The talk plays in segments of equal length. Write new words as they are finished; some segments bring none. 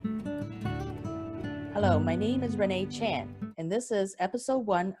Hello, my name is Renee Chan, and this is episode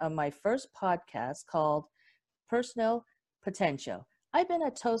 1 of my first podcast called Personal Potential. I've been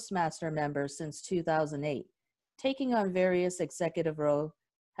a Toastmaster member since 2008, taking on various executive roles,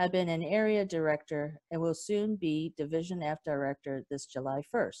 have been an area director, and will soon be Division F director this July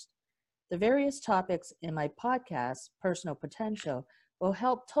 1st. The various topics in my podcast, Personal Potential, will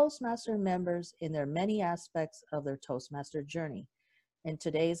help Toastmaster members in their many aspects of their Toastmaster journey. In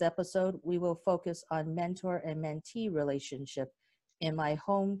today's episode, we will focus on mentor and mentee relationship in my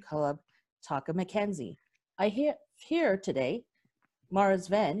home club, Taka Mackenzie. I here today Mara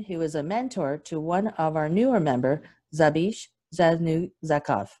Sven, who is a mentor to one of our newer member, Zabish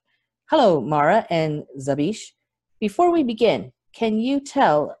Zakov. Hello, Mara and Zabish. Before we begin, can you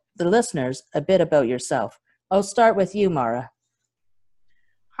tell the listeners a bit about yourself? I'll start with you, Mara.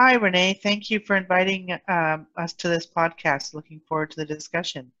 Hi, Renee. Thank you for inviting us to this podcast. Looking forward to the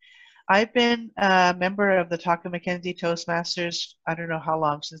discussion. I've been a member of the Taka Mackenzie Toastmasters, I don't know how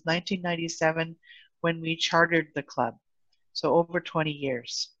long, since 1997 when we chartered the club. So over 20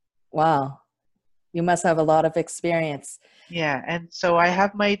 years. Wow. You must have a lot of experience. Yeah, and so I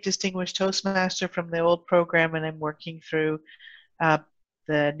have my Distinguished Toastmaster from the old program, and I'm working through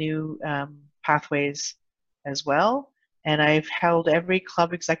the new pathways as well. And I've held every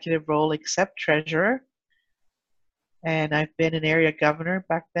club executive role except treasurer. And I've been an area governor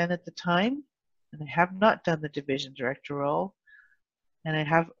back then at the time. And I have not done the division director role. And I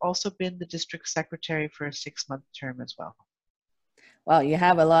have also been the district secretary for a 6-month term as well. Wow, you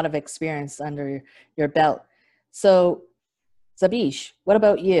have a lot of experience under your belt. So, Zabish, what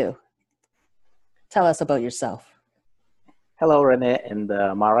about you? Tell us about yourself. Hello, Renee and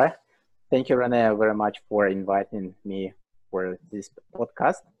Mara. Thank you, Renee, very much for inviting me for this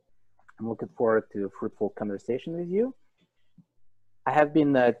podcast. I'm looking forward to a fruitful conversation with you. I have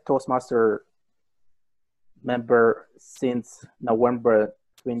been a Toastmaster member since November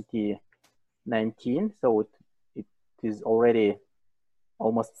 2019, so it is already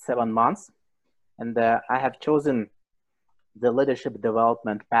almost 7 months. And I have chosen the leadership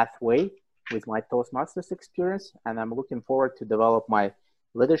development pathway with my Toastmasters experience, and I'm looking forward to develop my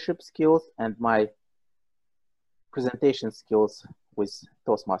leadership skills and my presentation skills with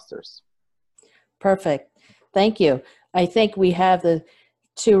Toastmasters. Perfect. Thank you. I think we have the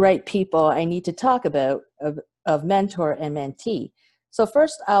two right people I need to talk about of mentor and mentee. So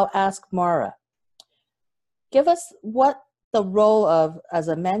first I'll ask Mara. Give us what the role of as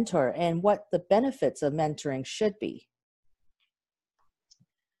a mentor and what the benefits of mentoring should be.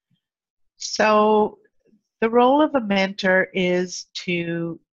 So the role of a mentor is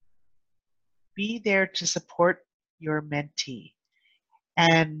to be there to support your mentee.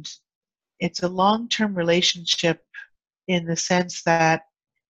 And it's a long-term relationship in the sense that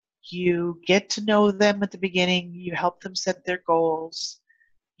you get to know them at the beginning, you help them set their goals,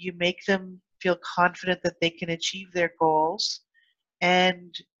 you make them feel confident that they can achieve their goals,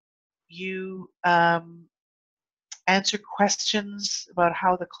 and you answer questions about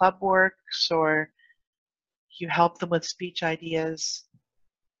how the club works, or you help them with speech ideas.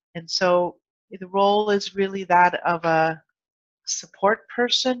 And so the role is really that of a support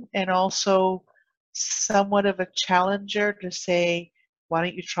person and also somewhat of a challenger to say, why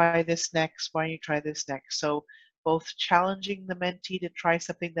don't you try this next? Why don't you try this next? So both challenging the mentee to try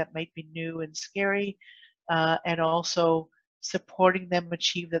something that might be new and scary, and also supporting them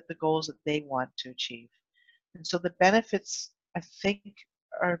achieve the goals that they want to achieve. And so the benefits, I think,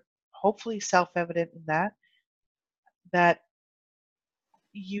 are hopefully self-evident in that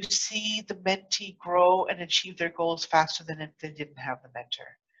you see the mentee grow and achieve their goals faster than if they didn't have the mentor.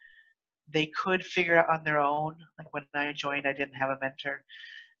 They could figure it out on their own. Like when I joined, I didn't have a mentor.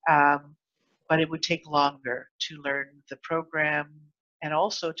 But it would take longer to learn the program and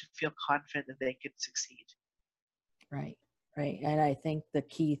also to feel confident that they could succeed. Right. Right. And I think the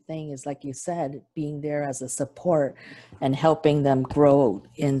key thing is, like you said, being there as a support and helping them grow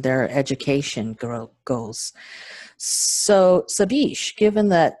in their education goals. So, Sabish, given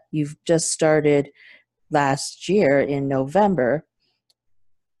that you've just started last year in November,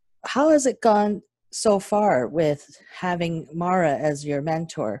 how has it gone so far with having Mara as your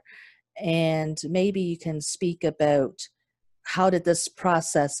mentor? And maybe you can speak about how did this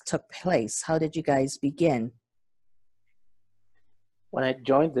process took place? How did you guys begin? When I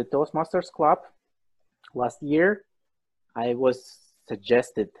joined the Toastmasters Club last year, I was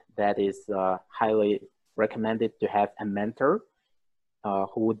suggested that is highly recommended to have a mentor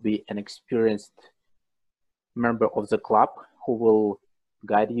who would be an experienced member of the club who will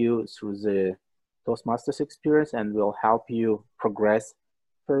guide you through the Toastmasters experience and will help you progress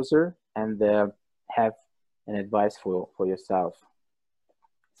further and have an advice for yourself.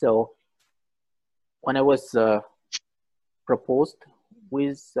 So when I was proposed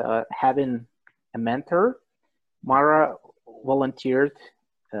with having a mentor, Mara volunteered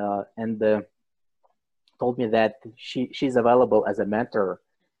and told me that she's available as a mentor,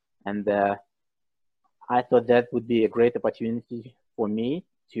 and I thought that would be a great opportunity for me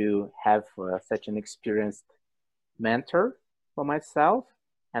to have such an experienced mentor for myself,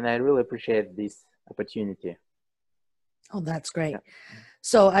 and I really appreciate this opportunity. Oh, that's great. Yeah.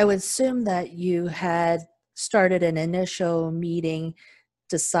 So I would assume that you had started an initial meeting,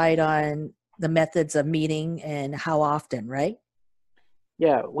 decide on the methods of meeting and how often, right?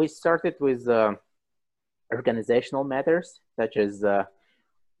 Yeah, we started with organizational matters, such as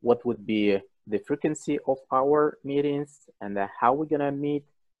what would be the frequency of our meetings and how we're gonna meet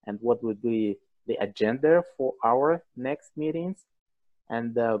and what would be the agenda for our next meetings.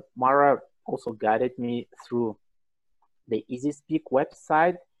 And Mara also guided me through the Easy Speak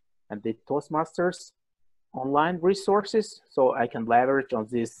website and the Toastmasters online resources, so I can leverage on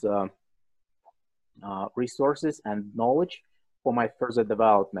these resources and knowledge for my further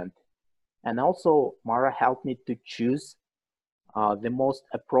development. And also, Mara helped me to choose the most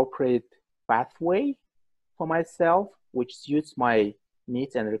appropriate pathway for myself, which suits my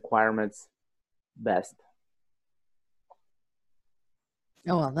needs and requirements best.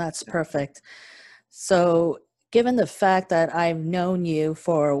 Oh, well, that's perfect. So, given the fact that I've known you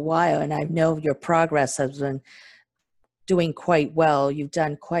for a while and I know your progress has been doing quite well, you've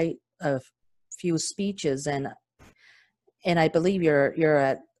done quite a few speeches, and I believe you're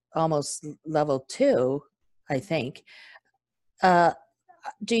at almost level 2, I think. Uh,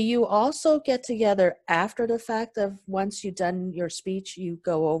 do you also get together after the fact of once you've done your speech, you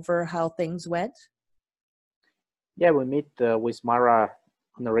go over how things went? Yeah, we meet with Mara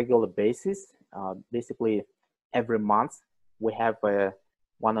on a regular basis. Basically, every month we have a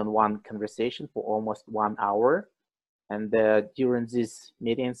one-on-one conversation for almost 1 hour. And during these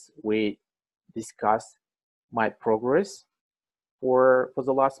meetings, we discuss my progress for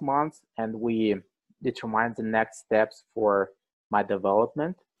the last month, and we determine the next steps for my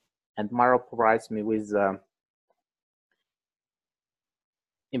development. And Mara provides me with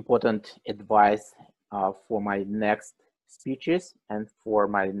important advice for my next speeches and for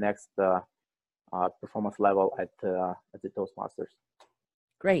my next performance level at the Toastmasters.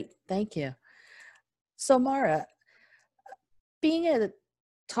 Great, thank you. So, Mara, being at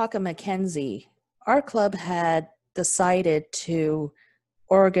Taka Mackenzie, our club had decided to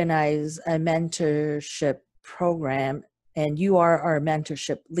organize a mentorship program, and you are our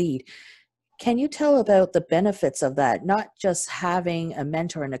mentorship lead. Can you tell about the benefits of that? Not just having a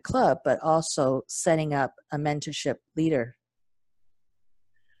mentor in a club, but also setting up a mentorship leader.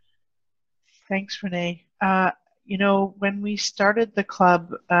 Thanks, Renee. When we started the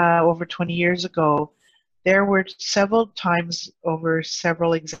club over 20 years ago, there were several times over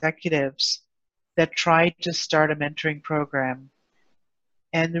several executives that tried to start a mentoring program.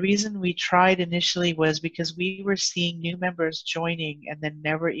 And the reason we tried initially was because we were seeing new members joining and then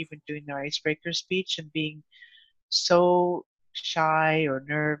never even doing their icebreaker speech and being so shy or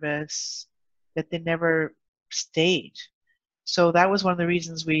nervous that they never stayed. So that was one of the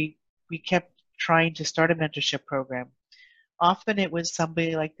reasons we kept trying to start a mentorship program. Often it was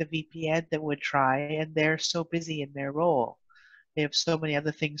somebody like the VP Ed that would try, and they're so busy in their role. They have so many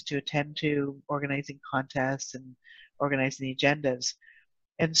other things to attend to, organizing contests and organizing the agendas.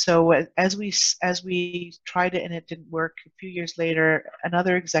 And so as we tried it and it didn't work, a few years later,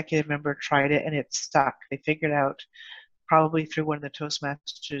 another executive member tried it and it stuck. They figured out, probably through one of the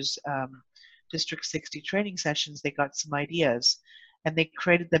Toastmasters District 60 training sessions, they got some ideas. And they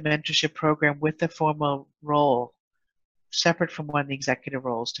created the mentorship program with a formal role, separate from one of the executive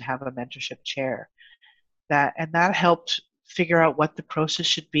roles, to have a mentorship chair. That helped figure out what the process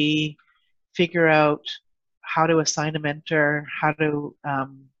should be, figure out how to assign a mentor, how to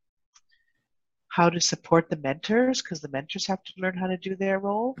support the mentors, because the mentors have to learn how to do their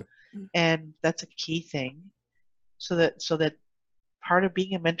role, and that's a key thing. So that part of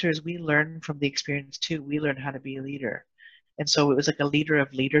being a mentor is we learn from the experience too. We learn how to be a leader. And so it was like a leader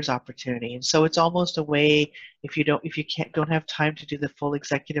of leaders opportunity. And so it's almost a way, if you don't have time to do the full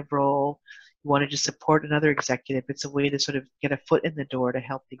executive role, you want to just support another executive, it's a way to sort of get a foot in the door to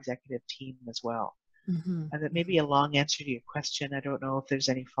help the executive team as well. Mm-hmm. And that may be a long answer to your question. I don't know if there's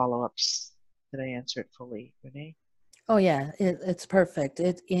any follow-ups. Did I answer it fully, Renee? Oh yeah, it's perfect.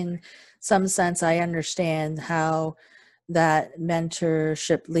 In some sense, I understand how that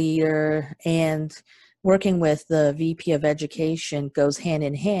mentorship leader and working with the VP of Education goes hand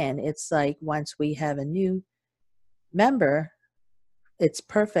in hand. It's like once we have a new member, it's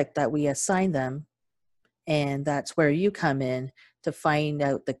perfect that we assign them, and that's where you come in to find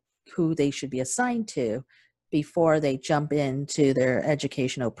out who they should be assigned to before they jump into their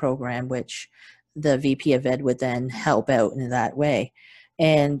educational program, which the VP of Ed would then help out in that way.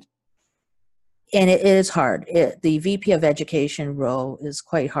 And it is hard. The VP of Education role is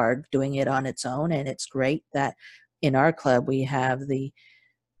quite hard doing it on its own, and it's great that in our club we have the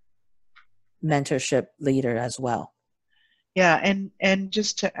mentorship leader as well. Yeah, and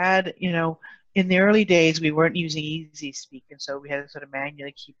just to add, in the early days we weren't using Easy Speak, and so we had to sort of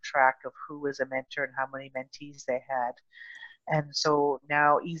manually keep track of who was a mentor and how many mentees they had. And so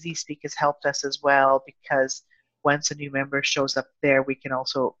now Easy Speak has helped us as well, because once a new member shows up there, we can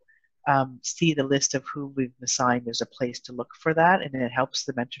also see the list of who we've assigned. There's a place to look for that, and it helps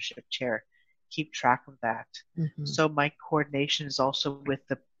the mentorship chair keep track of that. Mm-hmm. So my coordination is also with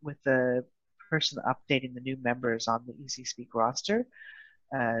the person updating the new members on the Easy Speak roster,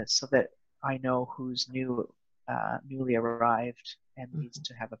 so that I know who's newly arrived and mm-hmm. needs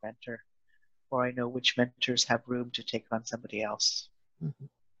to have a mentor, or I know which mentors have room to take on somebody else. Mm-hmm.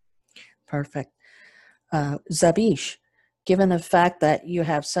 Perfect. Zabish, given the fact that you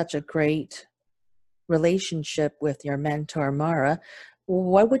have such a great relationship with your mentor, Mara,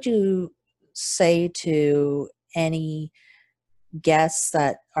 what would you say to any guests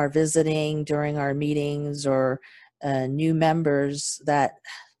that are visiting during our meetings, or new members that,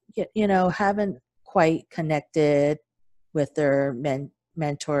 haven't quite connected with their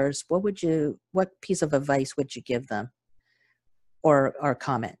mentors? What piece of advice would you give them, or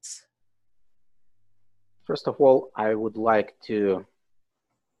comments? First of all, I would like to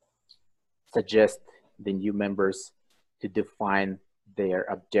suggest the new members to define their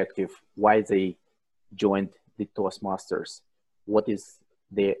objective, why they joined the Toastmasters, what is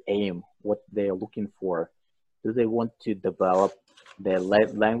their aim, what they're looking for. Do they want to develop their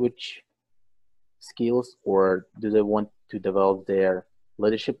language skills, or do they want to develop their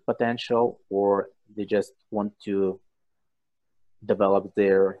leadership potential, or they just want to develop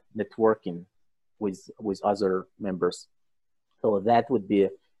their networking with other members? So that would be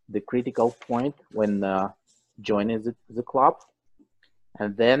the critical point when joining the club.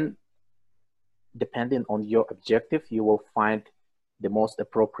 And then, depending on your objective, you will find the most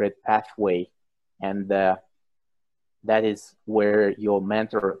appropriate pathway, and that is where your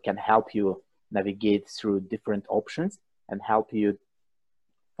mentor can help you navigate through different options and help you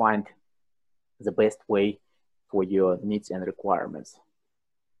find the best way for your needs and requirements.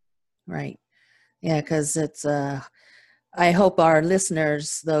 Right. Yeah, because it's I hope our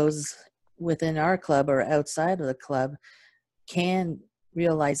listeners, those within our club or outside of the club, can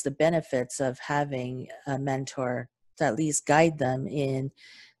realize the benefits of having a mentor to at least guide them in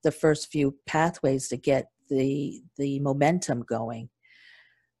the first few pathways to get the momentum going.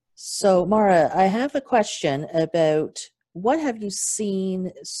 So, Mara, I have a question about what have you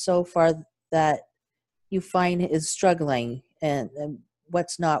seen so far that you find is struggling, and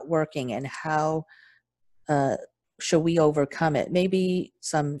what's not working, and how should we overcome it? Maybe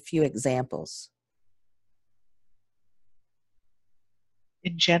some few examples.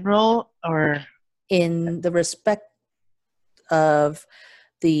 In general, or? In the respect of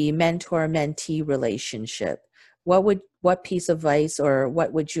the mentor-mentee relationship, what piece of advice, or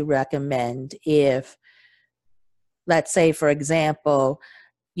what would you recommend if, let's say, for example,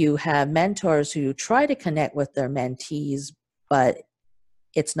 you have mentors who try to connect with their mentees, but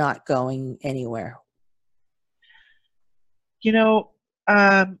it's not going anywhere?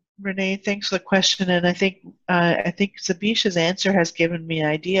 Renee, thanks for the question, and I think Zabish's answer has given me an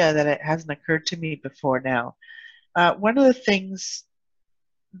idea that it hasn't occurred to me before now. One of the things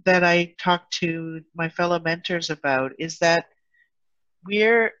that I talk to my fellow mentors about is that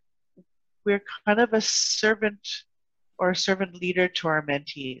we're kind of a servant or a servant leader to our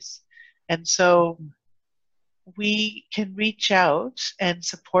mentees, and so we can reach out and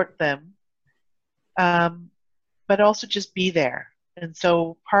support them, but also just be there. And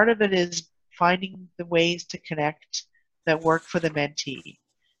so part of it is finding the ways to connect that work for the mentee.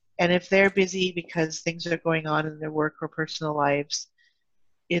 And if they're busy because things are going on in their work or personal lives,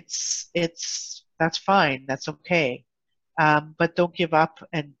 that's fine, that's okay. But don't give up,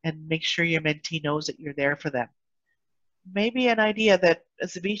 and make sure your mentee knows that you're there for them. Maybe an idea that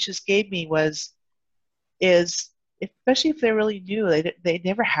Zabish just gave me is, especially if they're really new, they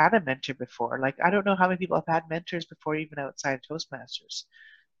never had a mentor before. Like, I don't know how many people have had mentors before, even outside of Toastmasters.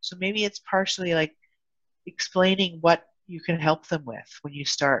 So maybe it's partially like explaining what you can help them with when you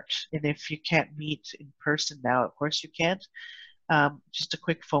start. And if you can't meet in person now, of course you can't, just a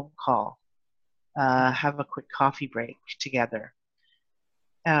quick phone call, have a quick coffee break together.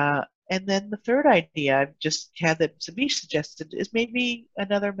 And then the third idea I've just had that Sabish suggested is maybe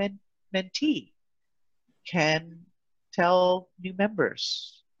another mentee can tell new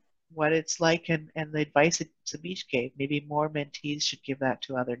members what it's like, and the advice that Sabish gave. Maybe more mentees should give that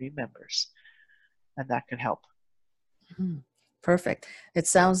to other new members, and that could help. Perfect. It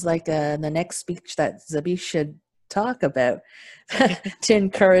sounds like the next speech that Zabi should talk about to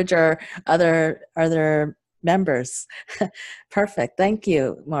encourage our other members. Perfect. Thank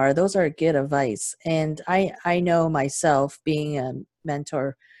you, Mara. Those are good advice. And I know myself, being a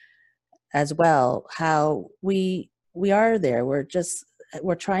mentor as well, how we are there.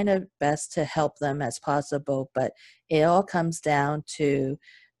 We're trying our best to help them as possible, but it all comes down to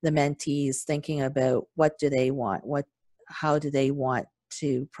the mentees thinking about what do they want, how do they want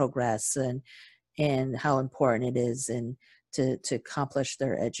to progress, and how important it is and to accomplish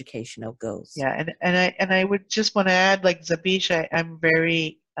their educational goals. Yeah, and I would just want to add, like Zabish, I'm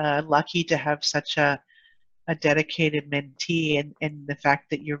very lucky to have such a dedicated mentee, and the fact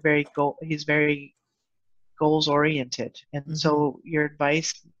that he's very goals oriented, and so your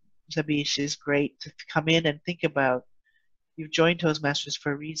advice, Zabish, is great to come in and think about. You've joined Toastmasters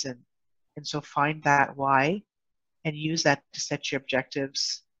for a reason, and so find that why and use that to set your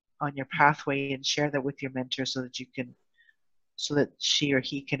objectives on your pathway and share that with your mentor so that she or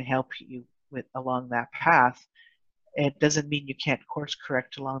he can help you along that path. It doesn't mean you can't course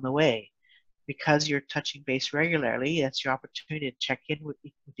correct along the way. Because you're touching base regularly, that's your opportunity to check in with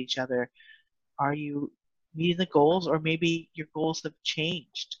each other. Are you meeting the goals, or maybe your goals have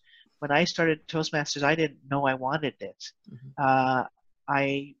changed? When I started Toastmasters, I didn't know I wanted it.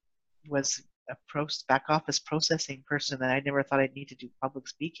 I was a back office processing person, and I never thought I'd need to do public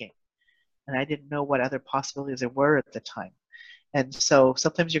speaking. And I didn't know what other possibilities there were at the time. And so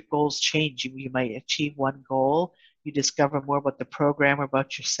sometimes your goals change. You might achieve one goal, you discover more about the program or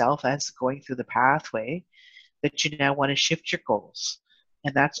about yourself as going through the pathway, that you now want to shift your goals.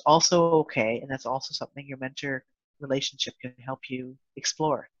 And that's also okay, and that's also something your mentor relationship can help you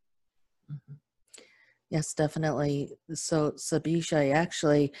explore. Yes, definitely. So, Sabish, I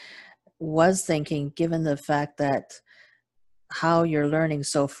actually was thinking, given the fact that how you're learning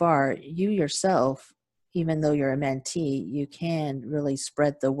so far, you yourself, even though you're a mentee, you can really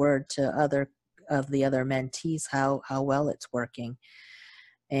spread the word to the other mentees how well it's working.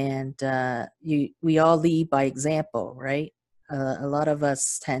 And we all lead by example, right? A lot of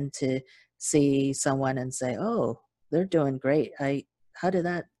us tend to see someone and say, "Oh, they're doing great. How did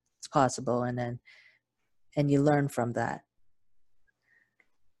that possible?" And you learn from that.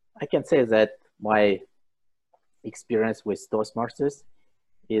 I can say that my experience with Toastmasters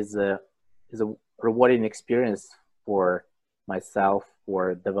is a rewarding experience for myself,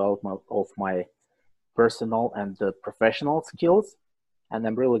 for development of my personal and professional skills. And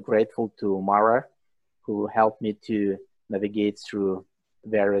I'm really grateful to Mara, who helped me to navigate through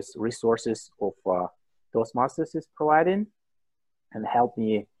various resources of Toastmasters is providing, and help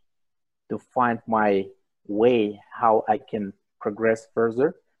me to find my way how I can progress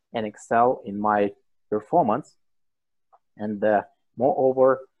further and excel in my performance. And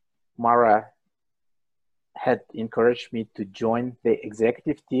moreover, Mara had encouraged me to join the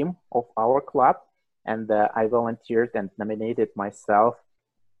executive team of our club, and I volunteered and nominated myself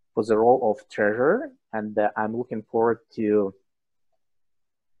for the role of treasurer, and I'm looking forward to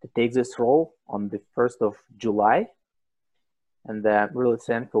take this role on the 1st of July, and I'm really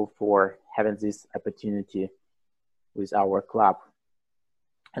thankful for having this opportunity with our club.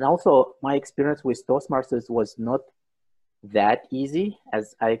 And also, my experience with Toastmasters was not that easy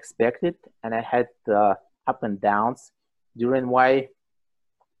as I expected, and I had up and downs during my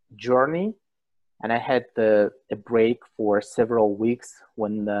journey, and I had a break for several weeks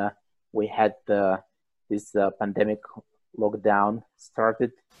when we had this pandemic lockdown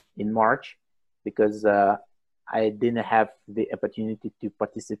started in March, because I didn't have the opportunity to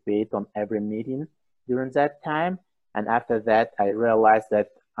participate on every meeting during that time. And after that, I realized that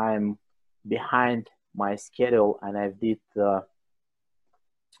I'm behind my schedule, and I did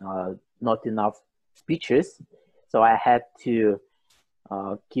not enough speeches. So I had to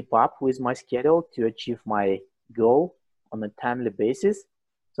keep up with my schedule to achieve my goal on a timely basis.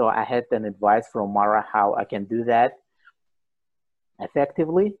 So I had an advice from Mara how I can do that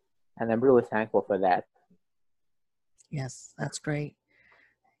effectively, and I'm really thankful for that. Yes, that's great.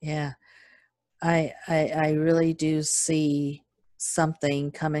 Yeah, I really do see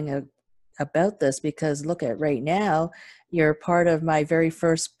something coming about this, because look at right now, you're part of my very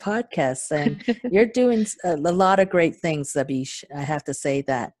first podcast, and you're doing a lot of great things, Zabish. I have to say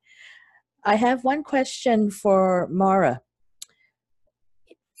that. I have one question for Mara.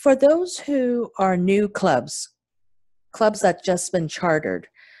 For those who are new clubs that just been chartered,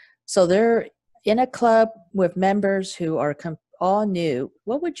 so they're in a club with members who are all new,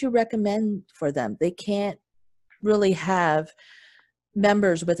 what would you recommend for them? They can't really have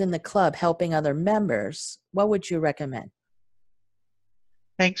members within the club helping other members. What would you recommend?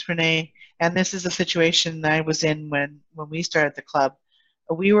 Thanks, Renee. And this is a situation I was in when we started the club.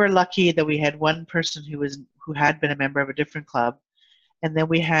 We were lucky that we had one person who had been a member of a different club, and then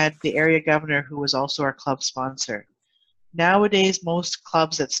we had the area governor who was also our club sponsor. Nowadays, most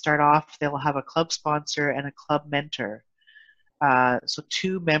clubs that start off, they'll have a club sponsor and a club mentor. So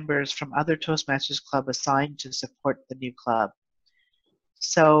 2 members from other Toastmasters club assigned to support the new club.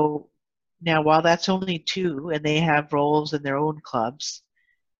 So now, while that's only 2 and they have roles in their own clubs,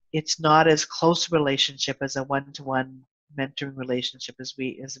 it's not as close a relationship as a one-to-one mentoring relationship as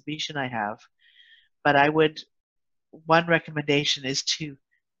Abish and I have. But one recommendation is to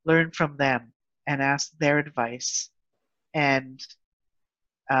learn from them and ask their advice, and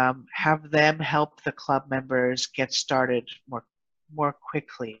have them help the club members get started more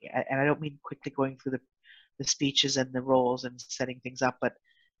quickly. And I don't mean quickly going through the speeches and the roles and setting things up, but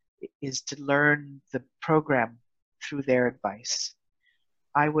is to learn the program through their advice.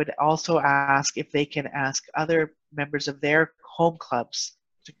 I would also ask if they can ask other members of their home clubs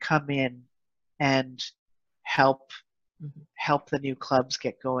to come in and help the new clubs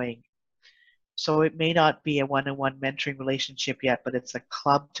get going. So it may not be a one-on-one mentoring relationship yet, but it's a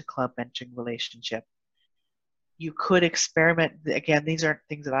club-to-club mentoring relationship. You could experiment. Again, these aren't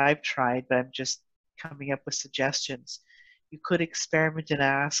things that I've tried, but I'm just coming up with suggestions. You could experiment and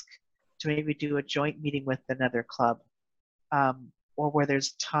ask to maybe do a joint meeting with another club, or where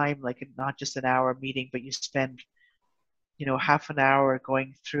there's time, like not just an hour meeting, but you spend, half an hour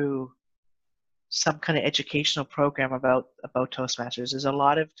going through some kind of educational program about Toastmasters. There's a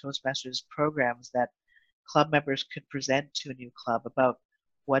lot of Toastmasters programs that club members could present to a new club about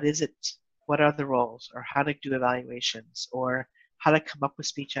what is it, what are the roles, or how to do evaluations, or how to come up with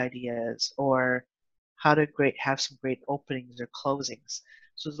speech ideas, or how to have some great openings or closings.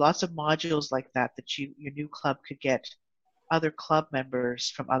 So there's lots of modules like that your new club could get other club members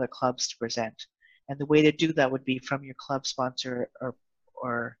from other clubs to present. And the way to do that would be from your club sponsor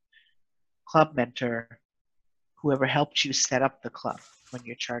or club mentor, whoever helped you set up the club when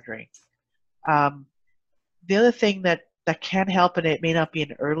you're chartering. The other thing that can help, and it may not be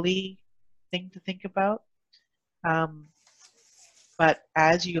an early thing to think about, but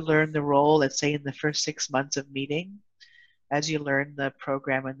as you learn the role, let's say in the first 6 months of meeting, as you learn the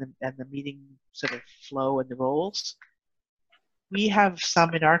program and the meeting sort of flow and the roles, we have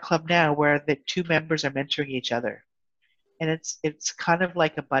some in our club now where the 2 members are mentoring each other, and it's kind of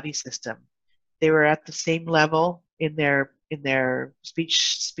like a buddy system. They were at the same level in their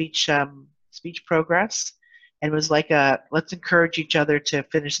speech progress, and it was like let's encourage each other to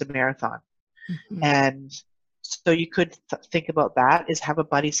finish the marathon. Mm-hmm. And so you could think about that, is have a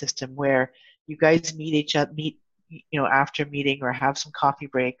buddy system where you guys meet after meeting, or have some coffee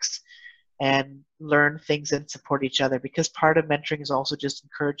breaks and learn things and support each other, because part of mentoring is also just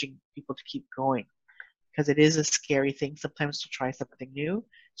encouraging people to keep going, because it is a scary thing sometimes to try something new.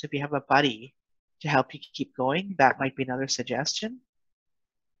 So if you have a buddy to help you keep going, that might be another suggestion.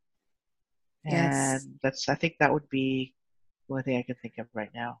 Yes. And I think that would be the only thing I can think of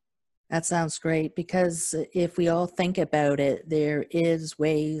right now. That sounds great, because if we all think about it, there is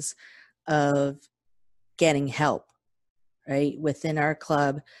ways of getting help, right? Within our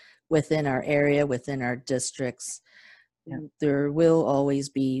club, within our area, within our districts. Yeah. There will always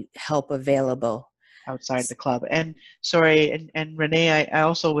be help available. Outside the club. And sorry, and Renee, I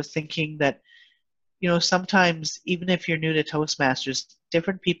also was thinking that, sometimes even if you're new to Toastmasters,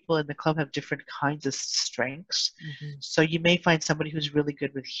 different people in the club have different kinds of strengths. Mm-hmm. So you may find somebody who's really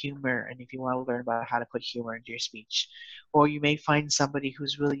good with humor, and if you want to learn about how to put humor into your speech, or you may find somebody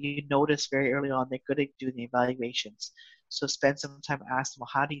who's really, you notice very early on, they're good at doing the evaluations. So spend some time asking them,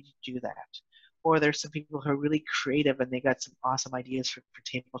 well, how do you do that? Or there's some people who are really creative and they got some awesome ideas for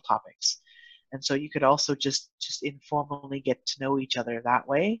table topics. And so you could also just informally get to know each other that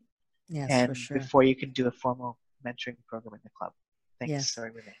way. Yes, and for sure. Before you can do a formal mentoring program in the club. Thanks. Yes.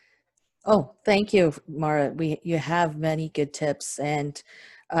 Sorry, Renee. Oh, thank you, Mara. You have many good tips, and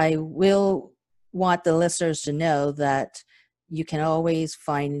I will want the listeners to know that you can always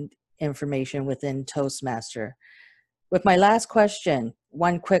find information within Toastmaster. With my last question,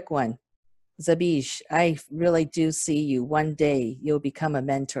 one quick one. Zabish, I really do see you one day you'll become a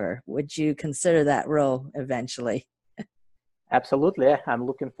mentor. Would you consider that role eventually? Absolutely. I'm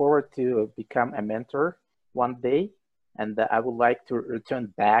looking forward to become a mentor one day, and I would like to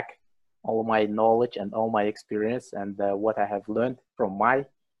return back all my knowledge and all my experience and what I have learned from my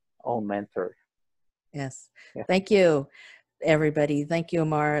own mentor. Yes. Yeah. Thank you, everybody. Thank you,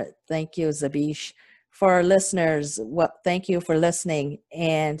 Amar. Thank you, Zabish. For our listeners, thank you for listening.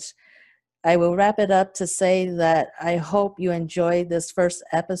 And I will wrap it up to say that I hope you enjoyed this first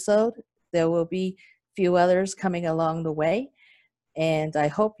episode. There will be a few others coming along the way. And I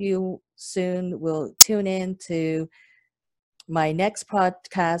hope you soon will tune in to my next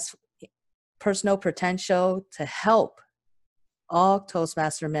podcast, Personal Potential, to help all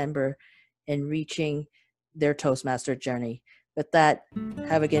Toastmaster member in reaching their Toastmaster journey. With that,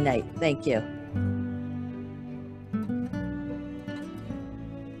 have a good night. Thank you.